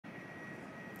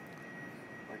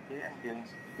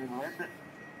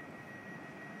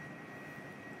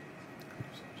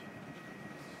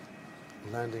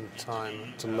Landing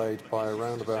time delayed by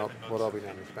around about, what are we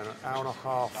now? About an hour and a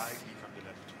half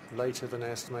later than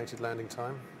estimated landing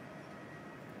time.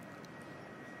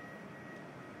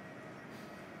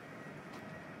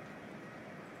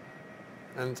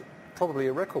 And probably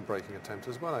a record-breaking attempt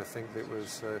as well. I think it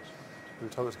was, we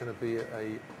were told it was going to be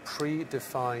a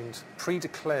predefined,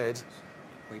 pre-declared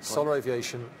Solar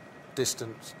Aviation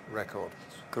distance record.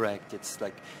 Correct. It's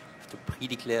like to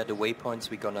pre-declare the waypoints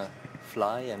we're going to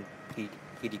fly and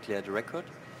pre-declare the record.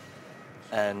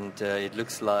 And it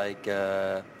looks like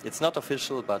it's not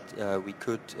official, but we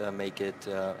could make it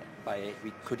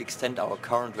we could extend our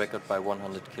current record by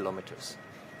 100 kilometers.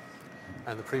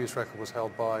 And the previous record was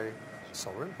held by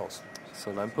Solar Impulse.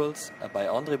 Solar Impulse by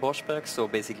André Boschberg. So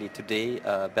basically today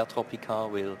Bertrand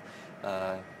Piccard will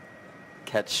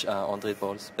catch André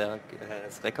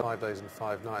Boschberg's record. 5 days and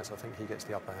 5 nights. I think he gets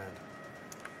the upper hand.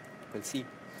 We'll see.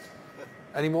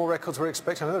 Any more records we're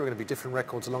expecting? I know there are going to be different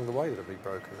records along the way that will be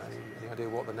broken. Any idea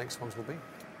what the next ones will be?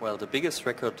 Well, the biggest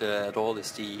record at all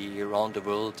is the around the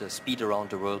world, speed around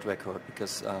the world record,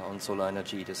 because on solar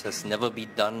energy this has never been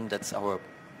done. That's our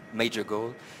major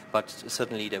goal. But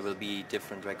certainly there will be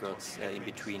different records in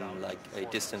between, like a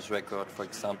distance record, for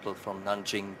example, from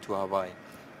Nanjing to Hawaii.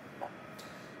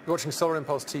 You're watching Solar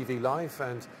Impulse TV live,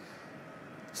 and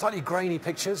slightly grainy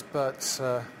pictures, but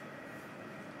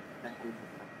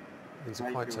these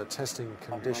are quite testing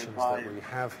conditions that we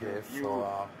have here for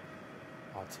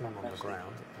our team on the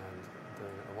ground, and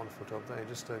doing a wonderful job there,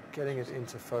 just getting it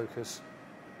into focus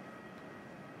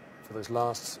for those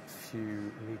last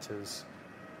few meters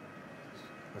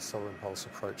as Solar Impulse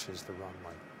approaches the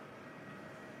runway.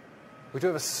 We do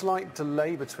have a slight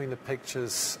delay between the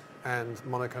pictures and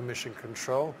Monaco Mission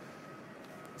Control,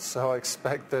 so I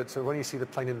expect that when you see the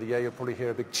plane in the air, you'll probably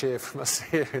hear a big cheer from us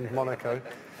here in Monaco,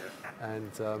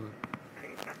 and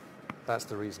that's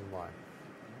the reason why.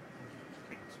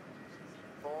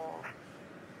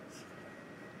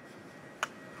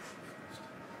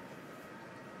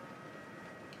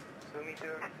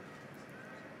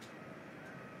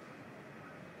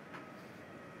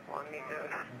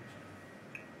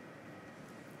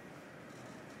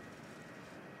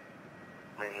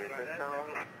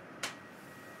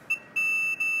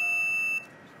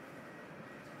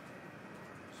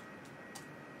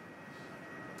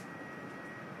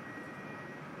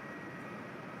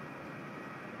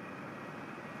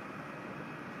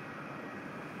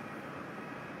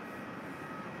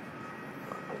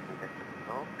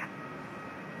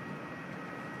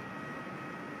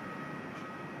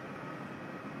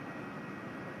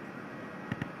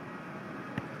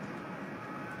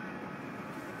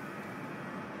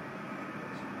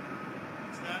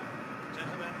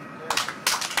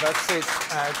 That's it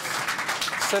at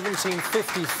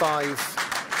 17:55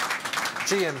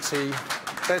 GMT.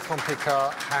 Bertrand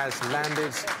Piccard has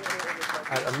landed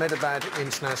at Ahmedabad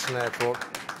International Airport.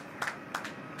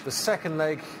 The second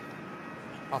leg,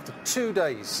 after 2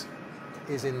 days,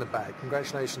 is in the bag.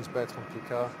 Congratulations, Bertrand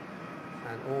Piccard,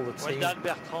 and all the team. Well done,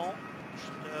 Bertrand.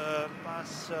 Je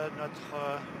passe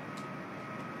notre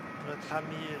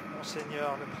ami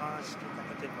Monseigneur le Prince qui est à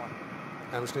côté de moi.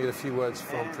 And I'm just going to get a few words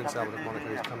from Prince Albert of Monaco,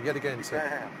 who's come yet again to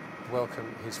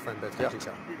welcome his friend Bertrand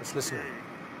Piccard. Let's listen.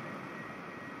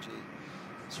 J'ai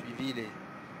suivi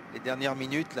les dernières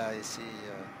minutes là, et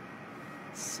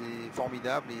c'est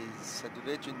formidable, et ça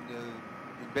devait être une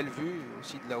belle vue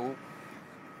aussi de là-haut.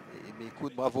 Mais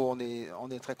écoute, bravo, on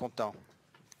est très content,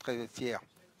 très fiers.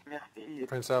 Merci.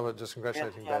 Prince Albert, just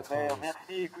congratulating Bertrand.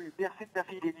 Merci de ta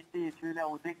fidélité. Tu es là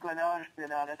au décollage, tu es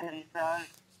là à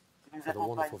l'atterrissage. Tu nous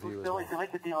accompagnes tout le temps. Et c'est vrai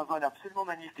que c'était un vol absolument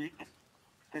magnifique.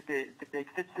 C'était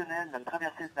exceptionnel, la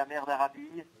traversée de la mer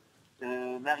d'Arabie,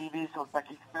 l'arrivée sur le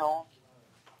Pakistan.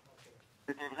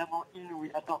 C'était vraiment inouï.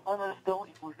 Attends un instant,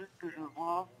 il faut juste que je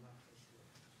vois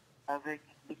avec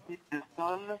l'équipe de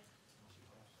sol.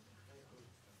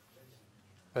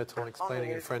 Bertrand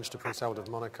explaining in French to Prince Albert of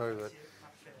Monaco that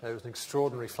it was an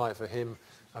extraordinary flight for him,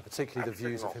 particularly the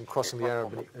views of him crossing the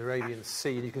Arabian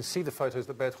Sea. And you can see the photos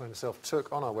that Bertrand himself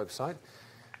took on our website,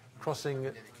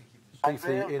 crossing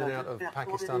briefly in and out of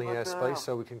Pakistani airspace,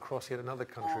 so we can cross yet another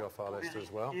country off our list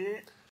as well.